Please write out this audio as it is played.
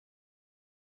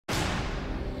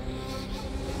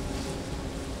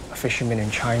fisherman in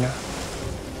China.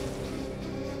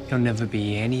 He'll never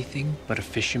be anything but a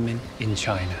fisherman in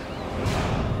China.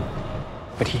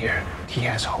 But here, he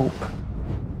has hope.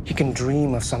 He can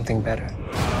dream of something better.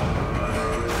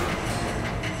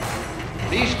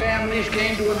 These families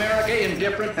came to America in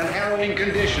different and harrowing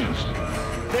conditions.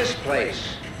 This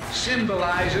place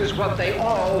symbolizes what they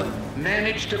all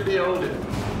managed to build.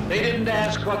 They didn't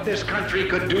ask what this country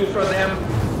could do for them,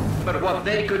 but what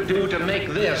they could do to make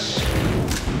this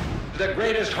the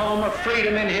greatest home of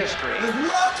freedom in history.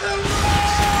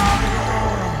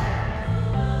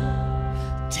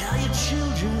 Tell your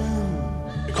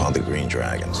children. They're called the Green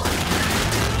Dragons.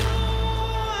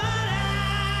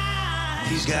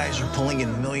 These guys are pulling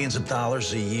in millions of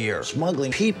dollars a year,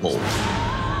 smuggling people.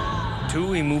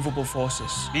 Two immovable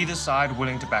forces, neither side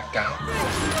willing to back down.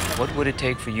 What would it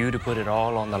take for you to put it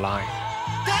all on the line?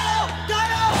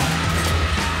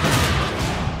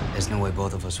 There's no way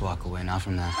both of us walk away, not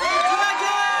from that.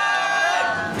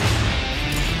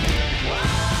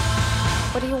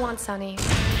 What do you want, Sonny?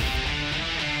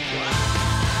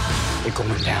 They're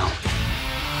going down.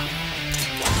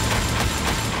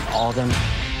 All of them.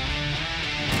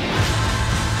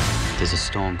 There's a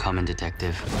storm coming,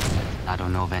 Detective. I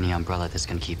don't know of any umbrella that's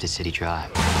gonna keep the city dry.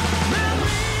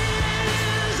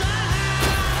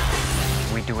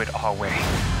 We do it our way.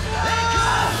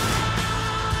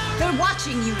 They're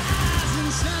watching you.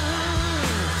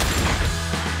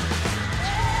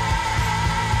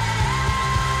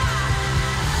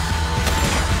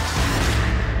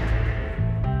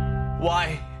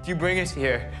 Why do you bring us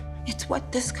here? It's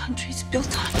what this country's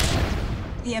built on.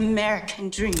 The American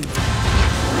dream.